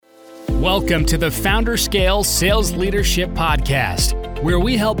Welcome to the Founder Scale Sales Leadership Podcast, where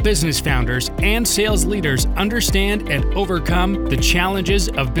we help business founders and sales leaders understand and overcome the challenges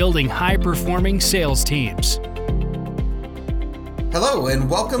of building high-performing sales teams. Hello, and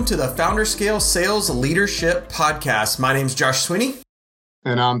welcome to the Founder Scale Sales Leadership Podcast. My name's Josh Sweeney.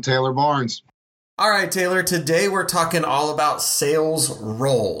 And I'm Taylor Barnes. All right, Taylor, today we're talking all about sales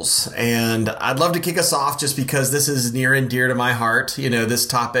roles. And I'd love to kick us off just because this is near and dear to my heart, this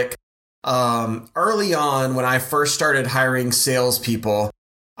topic. Early on, when I first started hiring salespeople,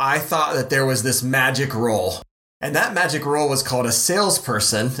 I thought that there was this magic role. And that magic role was called a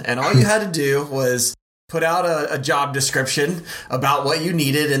salesperson. And all you had to do was put out a job description about what you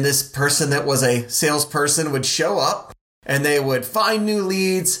needed. And this person that was a salesperson would show up and they would find new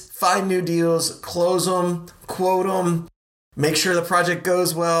leads, find new deals, close them, quote them, make sure the project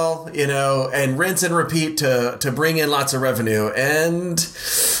goes well, and rinse and repeat to bring in lots of revenue.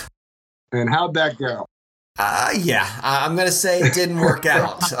 And how'd that go? I'm going to say it didn't work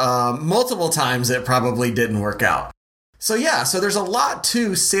out. Multiple times it probably didn't work out. So there's a lot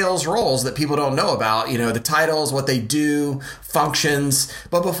to sales roles that people don't know about, the titles, what they do, functions.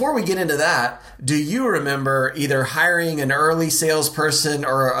 But before we get into that, do you remember either hiring an early salesperson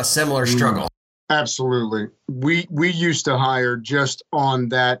or a similar struggle? Absolutely. We used to hire just on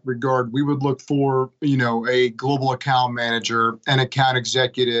that regard. We would look for, a global account manager, an account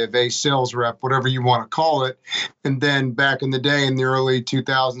executive, a sales rep, whatever you want to call it. And then back in the day, in the early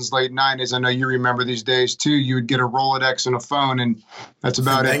 2000s, late 90s, I know you remember these days too, you would get a Rolodex and a phone, and that's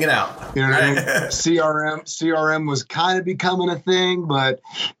about it. Hang it out. You know what I mean? CRM was kind of becoming a thing, but,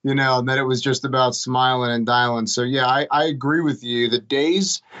 and then it was just about smiling and dialing. So yeah, I agree with you. The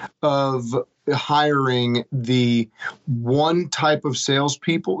days of hiring the one type of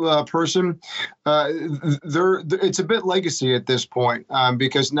salespeople person, it's a bit legacy at this point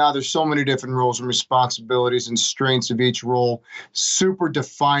because now there's so many different roles and responsibilities and strengths of each role, super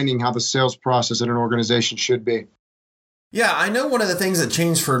defining how the sales process in an organization should be. Yeah, I know one of the things that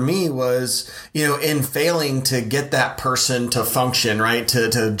changed for me was, in failing to get that person to function, right,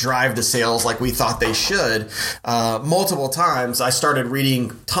 to drive the sales like we thought they should, multiple times I started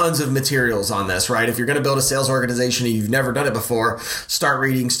reading tons of materials on this, right? If you're going to build a sales organization and you've never done it before, start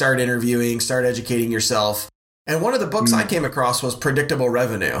reading, start interviewing, start educating yourself. And one of the books I came across was Predictable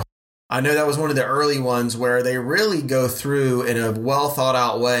Revenue. I know that was one of the early ones where they really go through in a well thought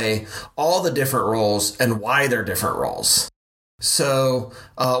out way all the different roles and why they're different roles. So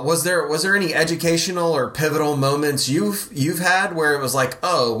was there any educational or pivotal moments you've had where it was like,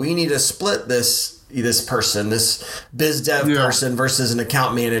 oh, we need to split this person, this biz dev person versus an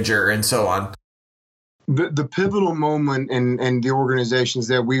account manager and so on? The pivotal moment in the organizations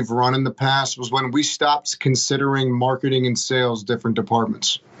that we've run in the past was when we stopped considering marketing and sales different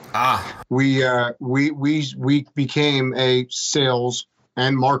departments. We became a sales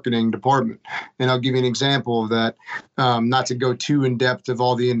and marketing department. And I'll give you an example of that, not to go too in depth of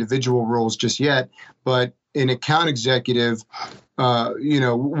all the individual roles just yet, but an account executive,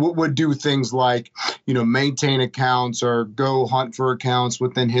 would do things like, maintain accounts or go hunt for accounts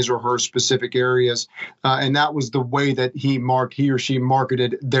within his or her specific areas. And that was the way that he or she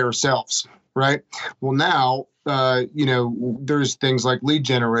marketed themselves, right? Well, now, there's things like lead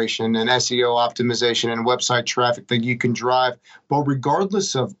generation and SEO optimization and website traffic that you can drive. But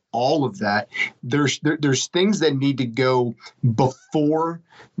regardless of all of that, there's things that need to go before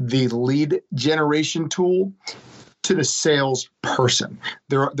the lead generation tool to the sales person.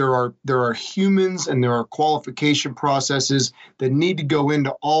 There are humans and there are qualification processes that need to go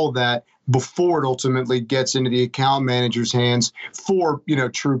into all that before it ultimately gets into the account manager's hands for,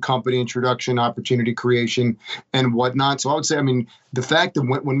 true company introduction, opportunity creation, and whatnot. So I would say, the fact that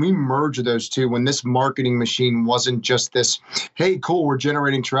when we merge those two, when this marketing machine wasn't just this, hey, cool, we're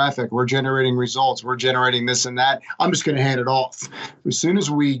generating traffic, we're generating results, we're generating this and that, I'm just going to hand it off. As soon as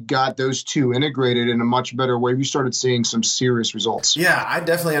we got those two integrated in a much better way, we started seeing some serious results. Yeah, I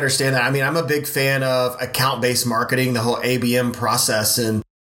definitely understand that. I'm a big fan of account-based marketing, the whole ABM process, and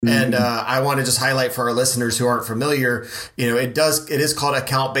I want to just highlight for our listeners who aren't familiar, it is called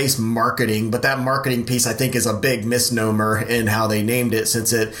account-based marketing, but that marketing piece I think is a big misnomer in how they named it,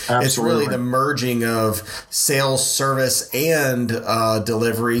 since it's really the merging of sales, service, and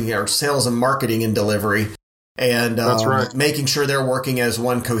delivery, or sales and marketing and delivery. And That's right. Making sure they're working as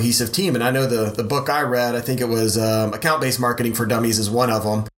one cohesive team. And I know the book I read, I think it was Account-Based Marketing for Dummies is one of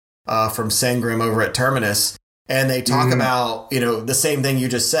them, from Sangram over at Terminus. And they talk about, the same thing you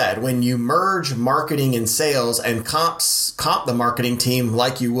just said. When you merge marketing and sales and comp the marketing team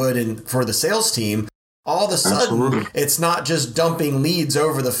like you would for the sales team, all of a sudden, Absolutely. it's not just dumping leads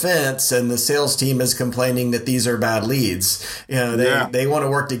over the fence and the sales team is complaining that these are bad leads. They want to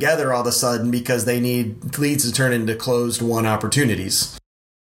work together all of a sudden because they need leads to turn into closed won opportunities.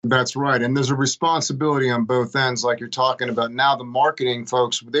 That's right. And there's a responsibility on both ends, like you're talking about. Now, the marketing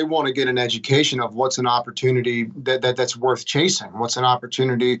folks, they want to get an education of what's an opportunity that's worth chasing, what's an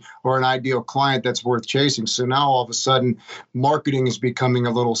opportunity or an ideal client that's worth chasing. So now all of a sudden, marketing is becoming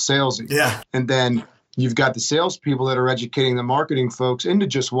a little salesy. Yeah. And then you've got the salespeople that are educating the marketing folks into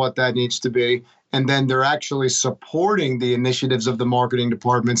just what that needs to be. And then they're actually supporting the initiatives of the marketing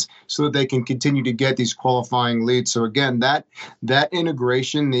departments so that they can continue to get these qualifying leads. So again, that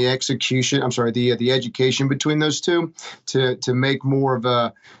integration, the education between those two to make more of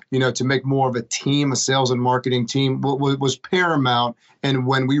a team, a sales and marketing team was paramount. And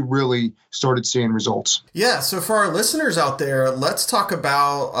when we really started seeing results. Yeah. So for our listeners out there, let's talk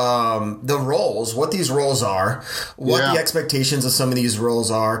about the roles, what these roles are, what the expectations of some of these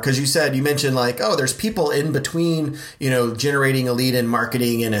roles are. Because you mentioned like, oh, there's people in between, generating a lead in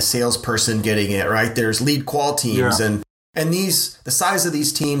marketing and a salesperson getting it, right? There's lead qual teams and the size of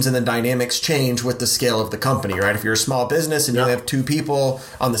these teams and the dynamics change with the scale of the company, right? If you're a small business and you only have 2 people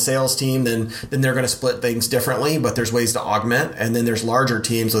on the sales team, then they're going to split things differently, but there's ways to augment. And then there's larger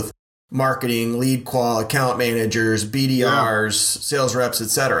teams with marketing, lead qual, account managers, BDRs, sales reps, et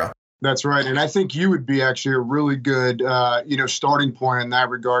cetera. That's right. And I think you would be actually a really good, starting point in that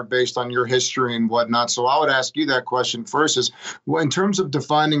regard based on your history and whatnot. So I would ask you that question first is, well, in terms of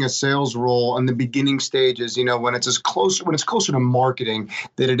defining a sales role in the beginning stages, when it's closer to marketing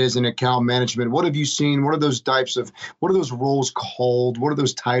than it is in account management, what have you seen? What are those roles called? What are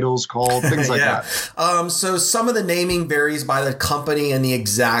those titles called? Things like that. So some of the naming varies by the company and the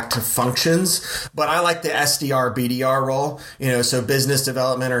exact functions, but I like the SDR, BDR role, so business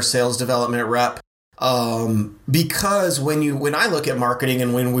development or sales development rep. Because when I look at marketing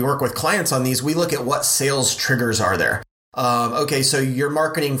and when we work with clients on these, we look at what sales triggers are there. Okay, so your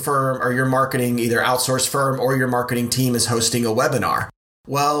marketing firm or your marketing either outsourced firm or your marketing team is hosting a webinar.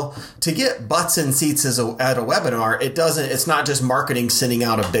 Well, to get butts in seats at a webinar, it's not just marketing sending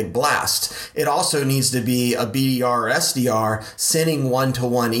out a big blast. It also needs to be a BDR or SDR sending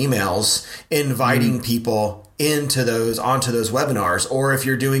one-to-one emails, inviting people onto those webinars. Or if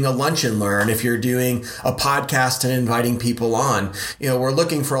you're doing a lunch and learn, if you're doing a podcast and inviting people on, we're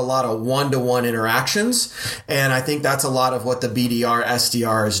looking for a lot of one-to-one interactions. And I think that's a lot of what the BDR,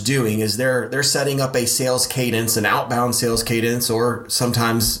 SDR is doing is they're setting up a sales cadence, an outbound sales cadence, or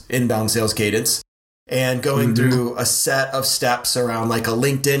sometimes inbound sales cadence, and going through a set of steps around like a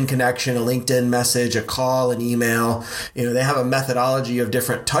LinkedIn connection, a LinkedIn message, a call, an email. They have a methodology of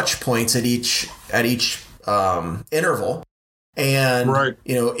different touch points at each interval. And,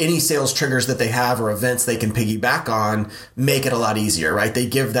 any sales triggers that they have or events they can piggyback on make it a lot easier, right? You're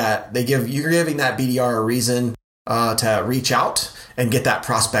giving that BDR a reason to reach out and get that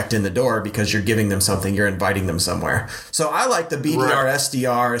prospect in the door because you're giving them something, you're inviting them somewhere. So I like the BDR,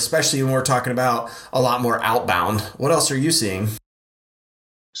 SDR, especially when we're talking about a lot more outbound. What else are you seeing?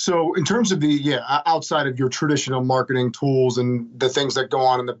 So in terms of outside of your traditional marketing tools and the things that go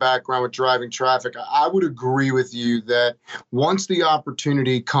on in the background with driving traffic, I would agree with you that once the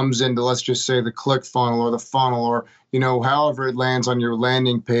opportunity comes into, let's just say the click funnel or the funnel or, however it lands on your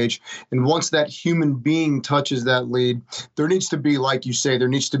landing page, and once that human being touches that lead, there needs to be, like you say,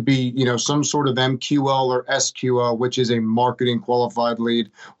 some sort of MQL or SQL, which is a marketing qualified lead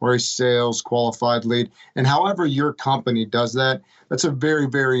or a sales qualified lead. And however your company does that, that's a very,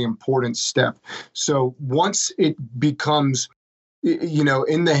 very important step. So once it becomes,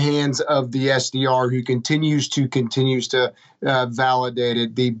 in the hands of the SDR who continues to validate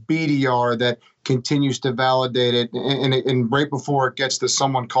it, the BDR that continues to validate it, and right before it gets to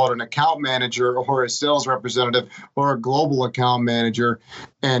someone called an account manager or a sales representative or a global account manager,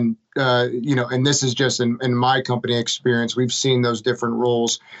 and and this is just in my company experience, we've seen those different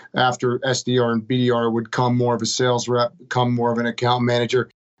roles after SDR and BDR would come more of a sales rep, come more of an account manager.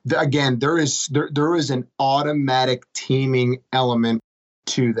 Again, there is an automatic teaming element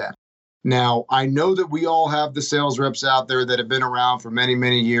to that. Now, I know that we all have the sales reps out there that have been around for many,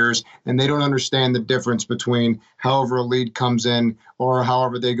 many years, and they don't understand the difference between however a lead comes in or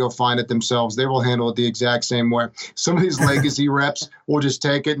however they go find it themselves. They will handle it the exact same way. Some of these legacy reps will just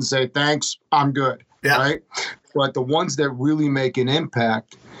take it and say, thanks, I'm good, right? But the ones that really make an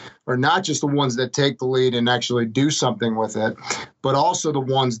impact are not just the ones that take the lead and actually do something with it, but also the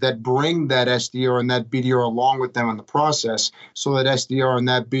ones that bring that SDR and that BDR along with them in the process so that SDR and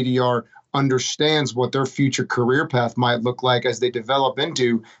that BDR understands what their future career path might look like as they develop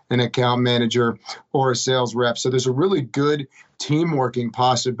into an account manager or a sales rep. So there's a really good team working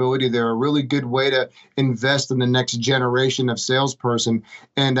possibility there, a really good way to invest in the next generation of salesperson.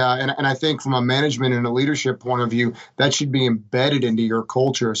 And I think from a management and a leadership point of view, that should be embedded into your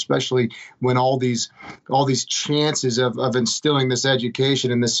culture, especially when all these chances of instilling this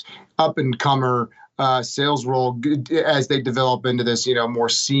education and this up and comer sales role as they develop into this, more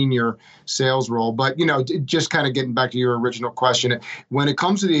senior sales role. But, just kind of getting back to your original question, when it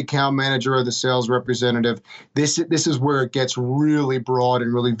comes to the account manager or the sales representative, this is where it gets really broad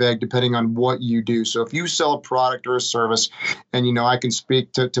and really vague depending on what you do. So if you sell a product or a service, and, I can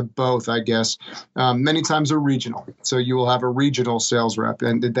speak to both, I guess, many times they're regional. So you will have a regional sales rep,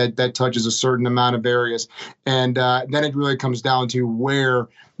 and that touches a certain amount of areas. And then it really comes down to where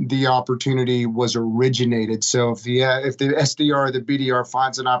the opportunity was originated. So if the SDR or the BDR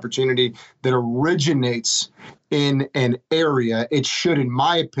finds an opportunity that originates in an area, it should, in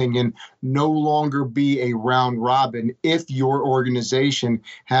my opinion, no longer be a round robin if your organization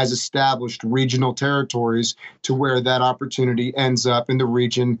has established regional territories to where that opportunity ends up in the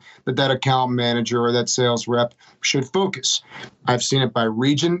region that account manager or that sales rep should focus. I've seen it by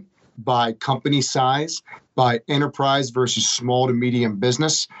region, by company size, by enterprise versus small to medium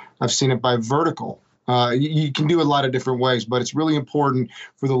business. I've seen it by vertical. You can do a lot of different ways, but it's really important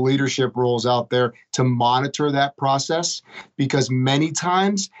for the leadership roles out there to monitor that process, because many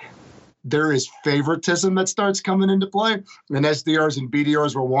times there is favoritism that starts coming into play, and SDRs and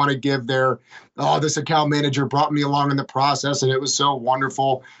BDRs will want to give this account manager brought me along in the process and it was so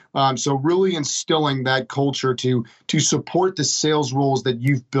wonderful. So really instilling that culture to support the sales roles that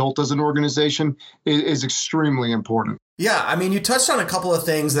you've built as an organization is extremely important. Yeah, I mean, you touched on a couple of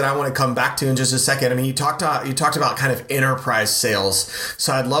things that I want to come back to in just a second. I mean, you talked about kind of enterprise sales,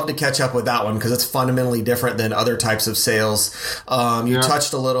 so I'd love to catch up with that one because it's fundamentally different than other types of sales. You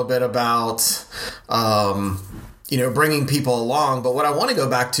touched a little bit about bringing people along, but what I want to go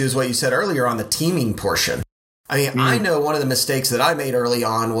back to is what you said earlier on the teaming portion. I mean, I know one of the mistakes that I made early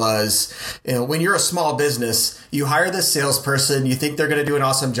on was, when you're a small business, you hire this salesperson, you think they're going to do an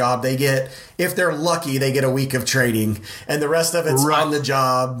awesome job. If they're lucky, they get a week of training, and the rest of it's on the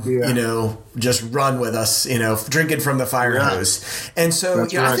job, just run with us, drinking from the fire hose. And so,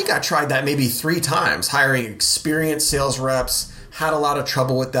 I think I tried that maybe 3 times, hiring experienced sales reps, had a lot of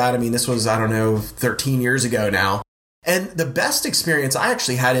trouble with that. I mean, this was, 13 years ago now. And the best experience I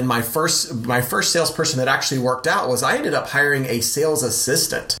actually had in my first salesperson that actually worked out was I ended up hiring a sales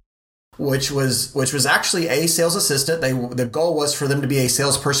assistant, which was actually a sales assistant. The goal was for them to be a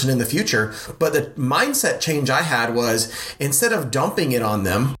salesperson in the future. But the mindset change I had was, instead of dumping it on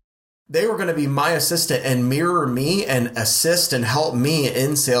them, they were going to be my assistant and mirror me and assist and help me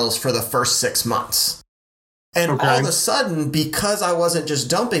in sales for the first 6 months. And all of a sudden, because I wasn't just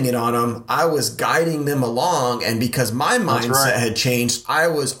dumping it on them, I was guiding them along. And because my mindset had changed, I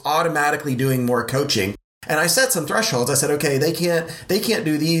was automatically doing more coaching. And I set some thresholds. I said, okay, they can't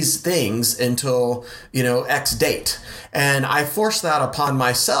do these things until, X date. And I forced that upon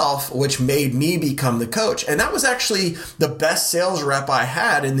myself, which made me become the coach. And that was actually the best sales rep I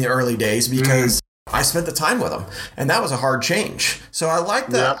had in the early days, because I spent the time with them, and that was a hard change. So I like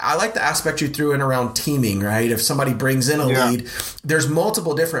the aspect you threw in around teaming, right? If somebody brings in a lead, there's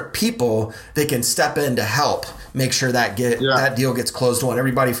multiple different people that can step in to help make sure that deal gets closed on.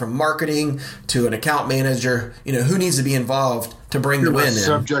 Everybody from marketing to an account manager, who needs to be involved to bring the win in.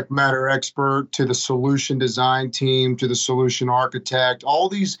 Subject matter expert to the solution design team to the solution architect,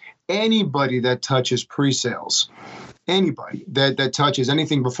 anybody that touches pre-sales. Anybody that touches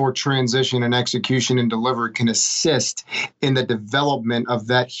anything before transition and execution and delivery can assist in the development of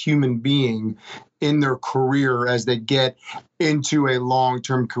that human being in their career as they get into a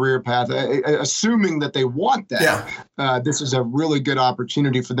long-term career path, assuming that they want that. This is a really good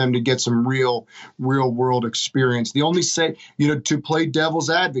opportunity for them to get some real world experience. The only to play devil's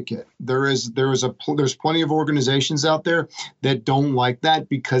advocate, there's plenty of organizations out there that don't like that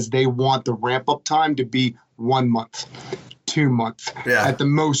because they want the ramp up time to be 1 month, 2 months, at the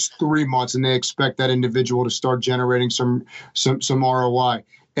most 3 months, and they expect that individual to start generating some ROI.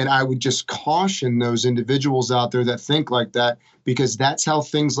 And I would just caution those individuals out there that think like that, because that's how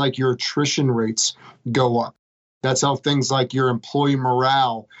things like your attrition rates go up. That's how things like your employee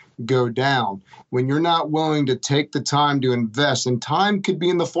morale go down. When you're not willing to take the time to invest, and time could be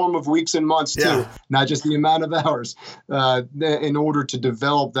in the form of weeks and months too, not just the amount of hours, in order to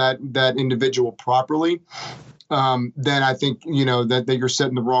develop that individual properly. then I think, that you're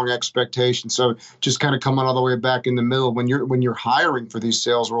setting the wrong expectation. So just kind of coming all the way back in the middle when you're hiring for these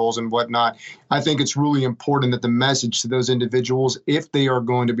sales roles and whatnot, I think it's really important that the message to those individuals, if they are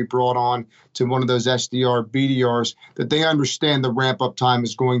going to be brought on to one of those SDR, BDRs, that they understand the ramp up time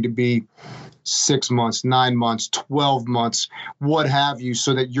is going to be 6 months, 9 months, 12 months, what have you,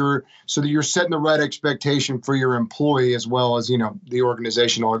 so that you're setting the right expectation for your employee as well as, the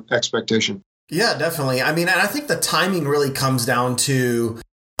organizational expectation. Yeah, definitely. I mean, and I think the timing really comes down to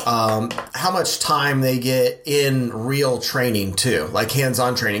how much time they get in real training too, like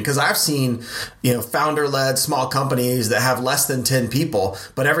hands-on training. Because I've seen, founder-led small companies that have less than 10 people,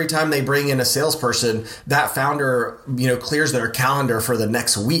 but every time they bring in a salesperson, that founder, clears their calendar for the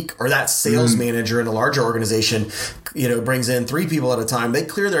next week, or that sales manager in a larger organization, brings in 3 people at a time. They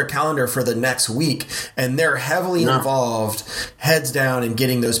clear their calendar for the next week, and they're heavily involved, heads down, in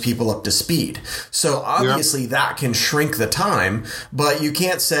getting those people up to speed. So obviously that can shrink the time, but you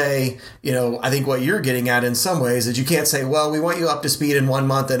can't say, I think what you're getting at in some ways is you can't say, well, we want you up to speed in 1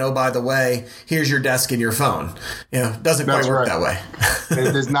 month, and oh, by the way, here's your desk and your phone. It doesn't quite work that way.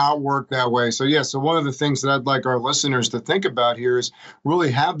 It does not work that way. So so one of the things that I'd like our listeners to think about here is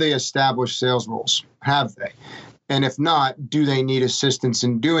really, have they established sales roles? Have they? And if not, do they need assistance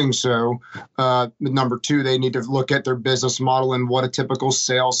in doing so? Number 2, they need to look at their business model and what a typical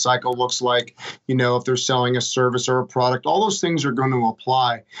sales cycle looks like. If they're selling a service or a product, all those things are going to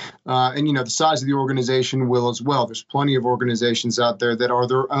apply. And the size of the organization will as well. There's plenty of organizations out there that are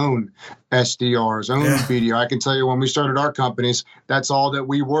their own SDRs, own BDR. I can tell you, when we started our companies, that's all that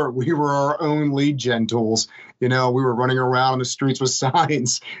we were. We were our own lead gen tools. We were running around the streets with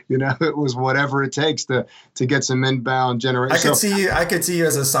signs. It was whatever it takes to get some inbound generation. I could see you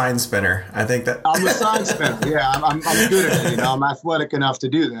as a sign spinner. I think that I'm a sign spinner. Yeah, I'm good at it. I'm athletic enough to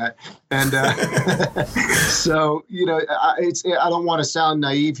do that. And so I don't want to sound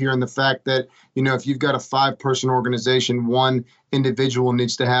naive here in the fact that if you've got a 5-person organization, one individual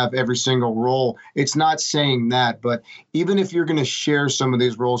needs to have every single role. It's not saying that, but even if you're going to share some of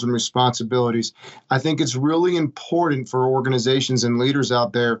these roles and responsibilities, I think it's really important for organizations and leaders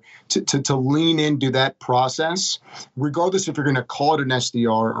out there to lean into that process, regardless if you're going to call it an SDR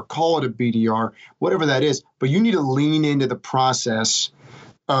or call it a BDR, whatever that is, but you need to lean into the process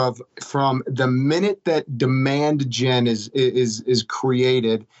from the minute that demand gen is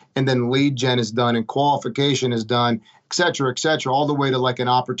created, and then lead gen is done and qualification is done, et cetera, all the way to like an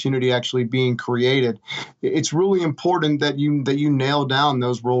opportunity actually being created. It's really important that you nail down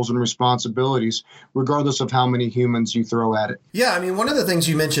those roles and responsibilities, regardless of how many humans you throw at it. Yeah, I mean, one of the things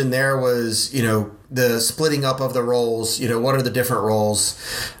you mentioned there was, the splitting up of the roles. What are the different roles?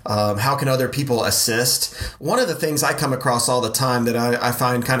 How can other people assist? One of the things I come across all the time that I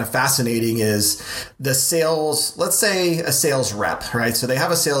find kind of fascinating is the sales, let's say a sales rep, right? So they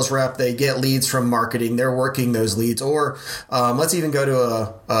have a sales rep, they get leads from marketing, they're working those leads, or let's even go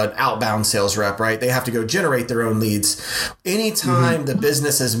to an outbound sales rep, right? They have to go generate their own leads. Anytime the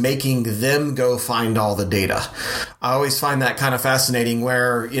business is making them go find all the data. I always find that kind of fascinating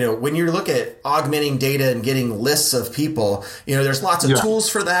where, when you look at augmenting data and getting lists of people, there's lots of tools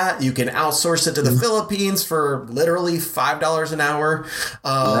for that. You can outsource it to the Philippines for literally $5 an hour.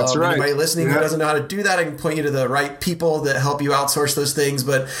 That's right. Anybody listening who doesn't know how to do that, I can point you to the right people that help you outsource those things.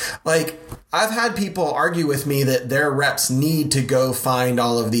 But I've had people argue with me that their reps need to go find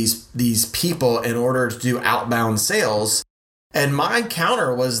all of these people in order to do outbound sales. And my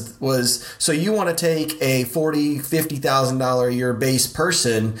counter was so you want to take a $40,000, $50,000 a year base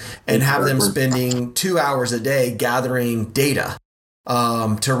person and have them spending 2 hours a day gathering data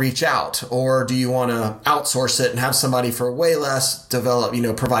to reach out, or do you want to outsource it and have somebody for way less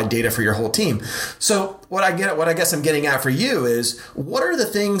provide data for your whole team? So what I guess I'm getting at for you is, what are the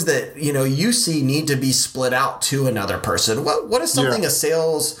things that you see need to be split out to another person? What is something a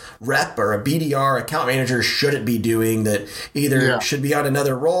sales rep or a BDR account manager shouldn't be doing that either should be on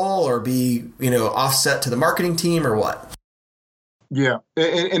another role or be offset to the marketing team, or what? Yeah,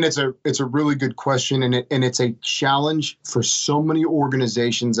 and it's a really good question, and it's a challenge for so many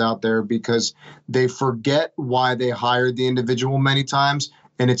organizations out there because they forget why they hired the individual many times,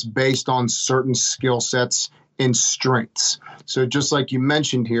 and it's based on certain skill sets and strengths. So just like you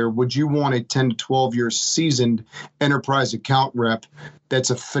mentioned here, would you want a 10 to 12 year seasoned enterprise account rep that's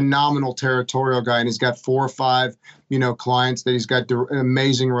a phenomenal territorial guy and he's got 4 or 5 clients that he's got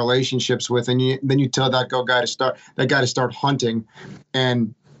amazing relationships with, and then you tell that guy to start hunting,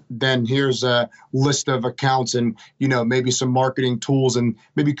 and then here's a list of accounts and, maybe some marketing tools and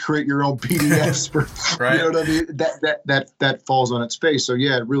maybe create your own PDFs for, right. You know what I mean? That falls on its face. So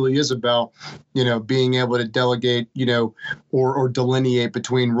yeah, it really is about, being able to delegate, or delineate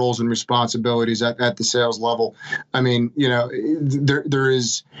between roles and responsibilities at the sales level. I mean,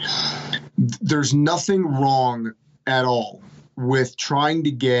 there's nothing wrong at all with trying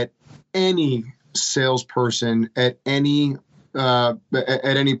to get any salesperson at any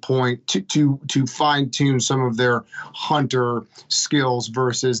point to fine tune some of their hunter skills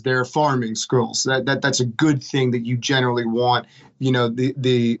versus their farming skills. That's a good thing that you generally want.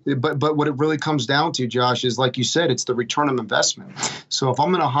 But what it really comes down to, Josh, is like you said, it's the return of investment. So if I'm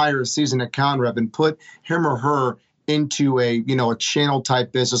going to hire a seasoned account rep and put him or her into a channel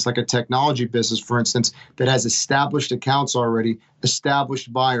type business, like a technology business, for instance, that has established accounts already,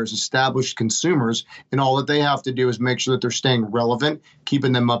 established buyers, established consumers, and all that they have to do is make sure that they're staying relevant,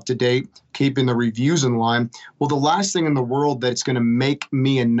 keeping them up to date, keeping the reviews in line. Well, the last thing in the world that's going to make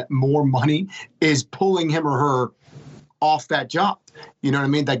me more money is pulling him or her off that job. You know what I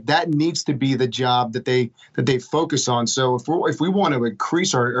mean? Like that needs to be the job that they focus on. So if we want to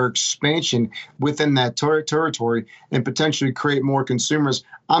increase our expansion within that territory and potentially create more consumers,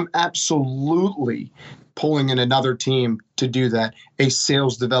 I'm absolutely pulling in another team to do that, a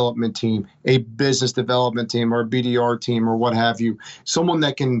sales development team, a business development team, or a BDR team, or what have you, someone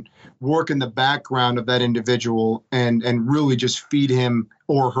that can work in the background of that individual and really just feed him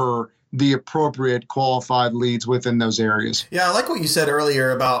or her the appropriate qualified leads within those areas. Yeah, I like what you said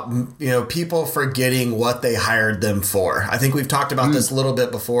earlier about, people forgetting what they hired them for. I think we've talked about this a little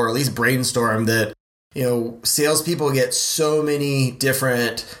bit before, at least brainstorm that, salespeople get so many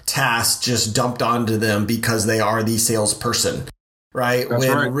different tasks just dumped onto them because they are the salesperson, right? That's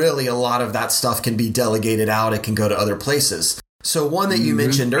when right. Really a lot of that stuff can be delegated out. It can go to other places. So one that you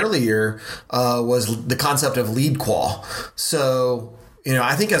mentioned earlier was the concept of lead qual. So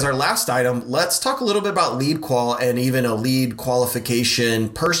I think as our last item, let's talk a little bit about lead qual and even a lead qualification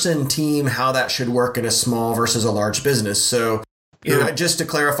person, team, how that should work in a small versus a large business. So, just to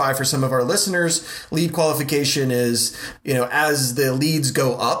clarify for some of our listeners, lead qualification is, as the leads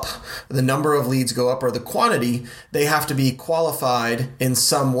go up, the number of leads go up or the quantity, they have to be qualified in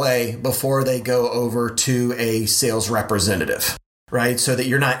some way before they go over to a sales representative. Right. So that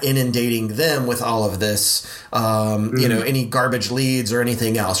you're not inundating them with all of this, any garbage leads or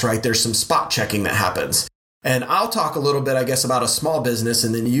anything else. Right. There's some spot checking that happens. And I'll talk a little bit, I guess, about a small business.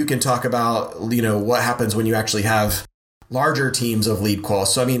 And then you can talk about, what happens when you actually have larger teams of lead qual.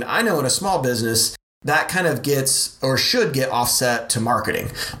 So, I know in a small business, that kind of gets or should get offset to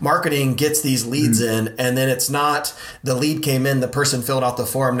marketing. Marketing gets these leads in, and then it's not the lead came in, the person filled out the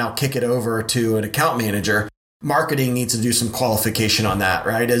form, now kick it over to an account manager. Marketing needs to do some qualification on that,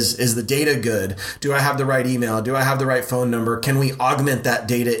 right? Is the data good? Do I have the right email? Do I have the right phone number? Can we augment that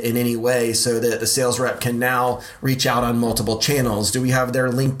data in any way so that the sales rep can now reach out on multiple channels? Do we have their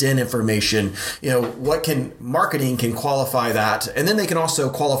LinkedIn information? Marketing can qualify that. And then they can also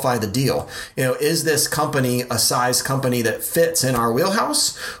qualify the deal. Is this company a size company that fits in our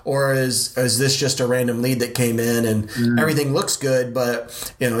wheelhouse? Or is this just a random lead that came in and everything looks good,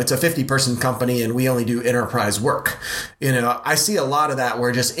 but it's a 50-person company and we only do enterprise work. I see a lot of that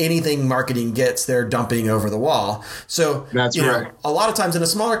where just anything marketing gets, they're dumping over the wall. So that's right. A lot of times in a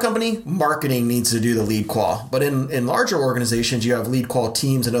smaller company, marketing needs to do the lead qual. But in larger organizations, you have lead qual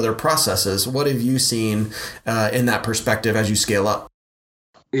teams and other processes. What have you seen in that perspective as you scale up?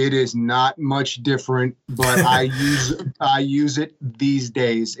 It is not much different, but I use it these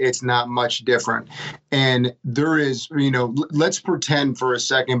days. It's not much different. And there is, let's pretend for a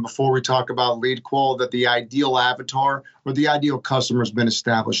second before we talk about lead qual that the ideal avatar or the ideal customer has been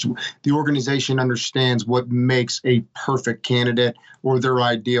established. The organization understands what makes a perfect candidate or their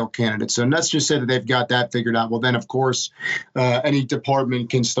ideal candidate. So let's just say that they've got that figured out. Well, then, of course, any department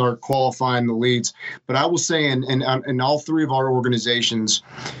can start qualifying the leads. But I will say in all three of our organizations,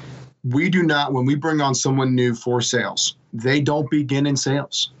 we do not, when we bring on someone new for sales, they don't begin in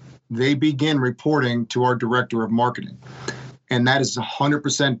sales. They begin reporting to our director of marketing. And that is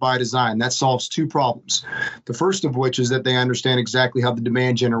 100% by design. That solves two problems. The first of which is that they understand exactly how the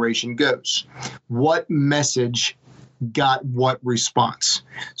demand generation goes. What message got what response?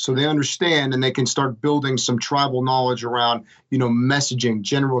 So they understand and they can start building some tribal knowledge around, messaging,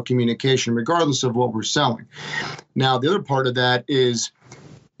 general communication, regardless of what we're selling. Now, the other part of that is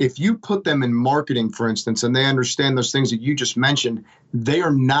if you put them in marketing, for instance, and they understand those things that you just mentioned, they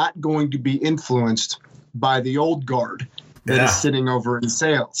are not going to be influenced by the old guard. that is sitting over in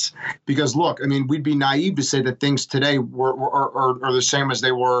sales. Because look, I mean, we'd be naive to say that things today are the same as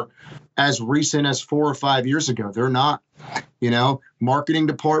they were as recent as 4 or 5 years ago. They're not. Marketing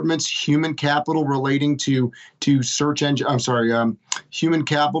departments, human capital relating to search engine. Human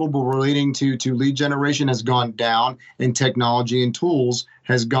capital relating to lead generation has gone down, and technology and tools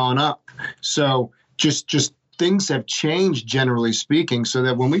has gone up. So just things have changed, generally speaking, so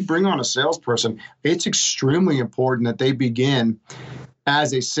that when we bring on a salesperson, it's extremely important that they begin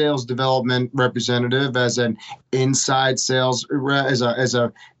as a sales development representative, as an inside sales, as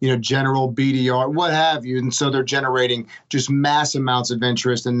a general BDR, what have you. And so they're generating just mass amounts of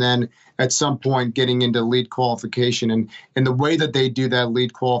interest, and then at some point getting into lead qualification. And the way that they do that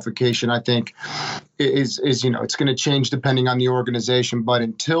lead qualification, I think, is it's going to change depending on the organization. But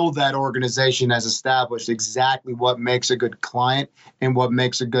until that organization has established exactly what makes a good client and what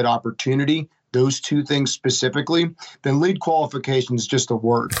makes a good opportunity, those two things specifically, then lead qualification is just a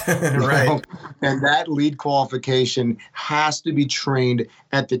word. Right. And that lead qualification has to be trained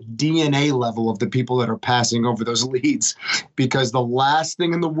at the DNA level of the people that are passing over those leads. Because the last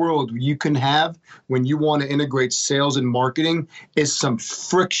thing in the world you can have when you want to integrate sales and marketing is some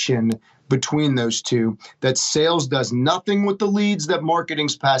friction between those two, that sales does nothing with the leads that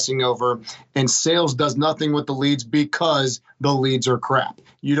marketing's passing over, and sales does nothing with the leads because the leads are crap.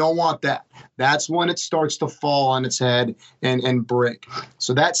 You don't want that. That's when it starts to fall on its head and break.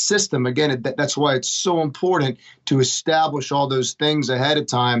 So that system, again, that's why it's so important to establish all those things ahead of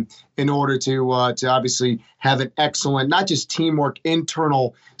time in order to obviously have an excellent, not just teamwork,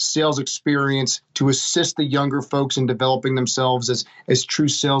 internal sales experience to assist the younger folks in developing themselves as true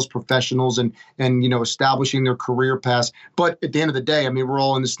sales professionals and establishing their career paths. But at the end of the day, I mean, we're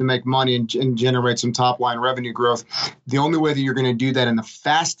all in this to make money and generate some top line revenue growth. The only way that you're going to do that, and the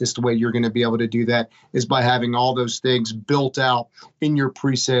fastest way you're going to be able to do that, is by having all those things built out in your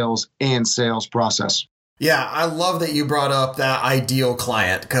pre-sales and sales process. Yeah, I love that you brought up that ideal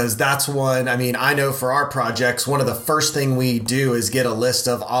client, because that's one, I mean, I know for our projects, one of the first thing we do is get a list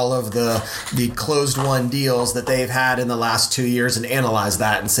of all of the closed won deals that they've had in the last 2 years and analyze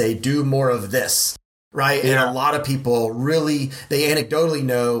that and say, do more of this. Right. Yeah. And a lot of people really, they anecdotally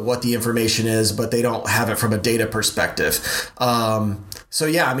know what the information is, but they don't have it from a data perspective. So,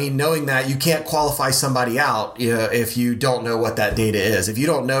 yeah, I mean, knowing that you can't qualify somebody out if you don't know what that data is. If you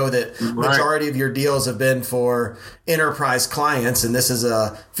don't know that majority of your deals have been for enterprise clients and this is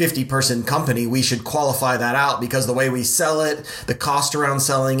a 50-person company, we should qualify that out because the way we sell it, the cost around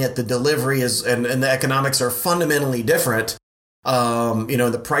selling it, the delivery is and the economics are fundamentally different.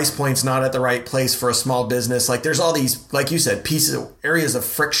 The price point's not at the right place for a small business. Like there's all these, like you said, areas of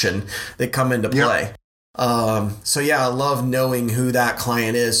friction that come into play. Yep. So yeah, I love knowing who that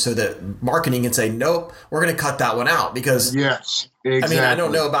client is so that marketing can say, nope, we're going to cut that one out because yes, exactly. I mean, I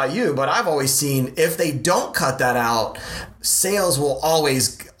don't know about you, but I've always seen if they don't cut that out, sales will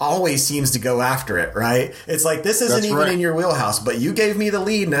always seems to go after it, right? It's like, this isn't even in your wheelhouse, but you gave me the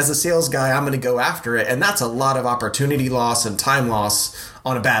lead. And as a sales guy, I'm going to go after it. And that's a lot of opportunity loss and time loss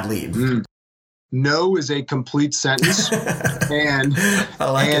on a bad lead. No is a complete sentence. and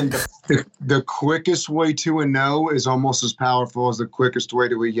the quickest way to a no is almost as powerful as the quickest way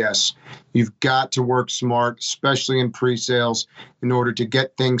to a yes. You've got to work smart, especially in pre-sales, in order to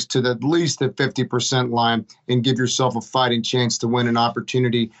get things to at least the 50% line and give yourself a fighting chance to win an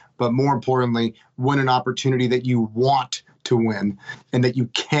opportunity. But more importantly, win an opportunity that you want to win and that you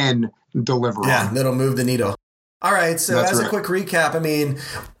can deliver on. Yeah, that'll move the needle. All right. So as a quick recap, I mean,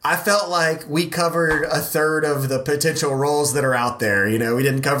 I felt like we covered a third of the potential roles that are out there. We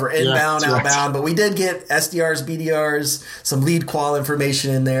didn't cover inbound, outbound, but we did get SDRs, BDRs, some lead qual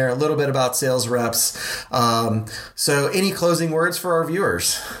information in there, a little bit about sales reps. So any closing words for our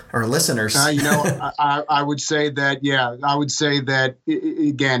viewers or listeners? I would say that,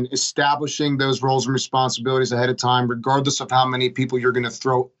 again, establishing those roles and responsibilities ahead of time, regardless of how many people you're going to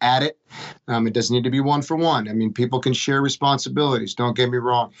throw at it. It doesn't need to be one for one. I mean, people can share responsibilities. Don't get me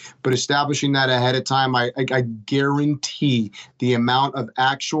wrong. But establishing that ahead of time, I guarantee the amount of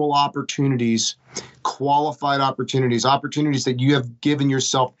actual opportunities, qualified opportunities that you have given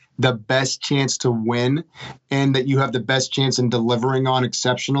yourself the best chance to win and that you have the best chance in delivering on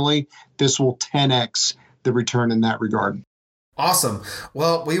exceptionally, this will 10x the return in that regard. Awesome.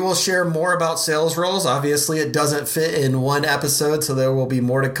 Well, we will share more about sales roles. Obviously, it doesn't fit in one episode, so there will be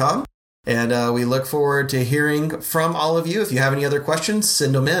more to come. And we look forward to hearing from all of you. If you have any other questions,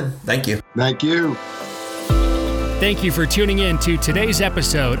 send them in. Thank you. Thank you. Thank you for tuning in to today's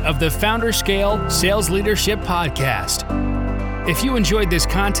episode of the Founder Scale Sales Leadership Podcast. If you enjoyed this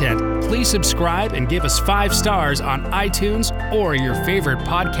content, please subscribe and give us 5 stars on iTunes or your favorite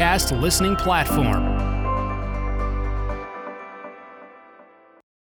podcast listening platform.